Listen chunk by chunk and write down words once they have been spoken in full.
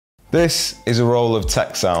This is a roll of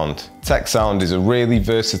Tecsound. Tecsound is a really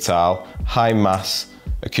versatile, high mass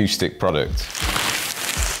acoustic product.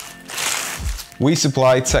 We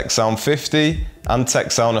supply Tecsound 50 and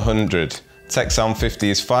Tecsound 100. Tecsound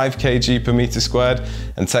 50 is 5 kg per meter squared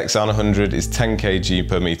and Tecsound 100 is 10 kg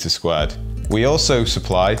per meter squared. We also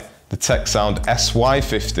supply the Tecsound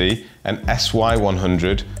SY50 and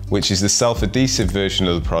SY100, which is the self-adhesive version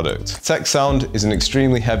of the product. Tecsound is an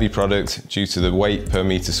extremely heavy product due to the weight per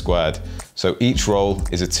meter squared, so each roll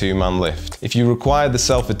is a 2-man lift. If you require the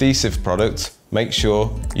self-adhesive product, make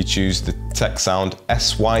sure you choose the Tecsound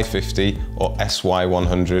SY50 or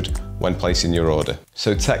SY100 when placing your order.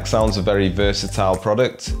 So Tecsound's a very versatile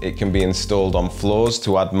product. It can be installed on floors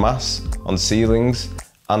to add mass, on ceilings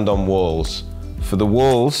and on walls. For the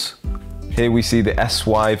walls, here we see the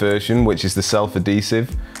SY version, which is the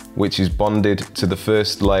self-adhesive, which is bonded to the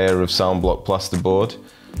first layer of SoundBlock plasterboard.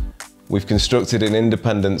 We've constructed an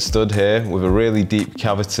independent stud here with a really deep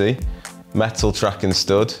cavity, metal tracking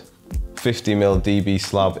stud, 50mm DB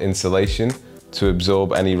slab insulation to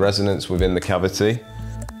absorb any resonance within the cavity.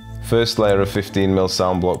 First layer of 15mm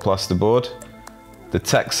SoundBlock plasterboard, the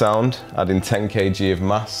Tecsound adding 10 kg of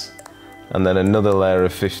mass, and then another layer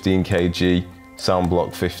of 15 kg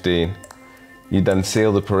SoundBlock 15. You then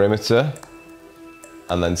seal the perimeter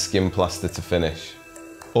and then skin plaster to finish.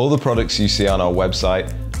 All the products you see on our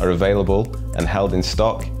website are available and held in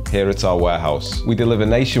stock here at our warehouse. We deliver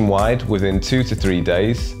nationwide within 2 to 3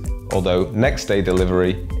 days, although next day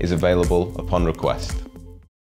delivery is available upon request.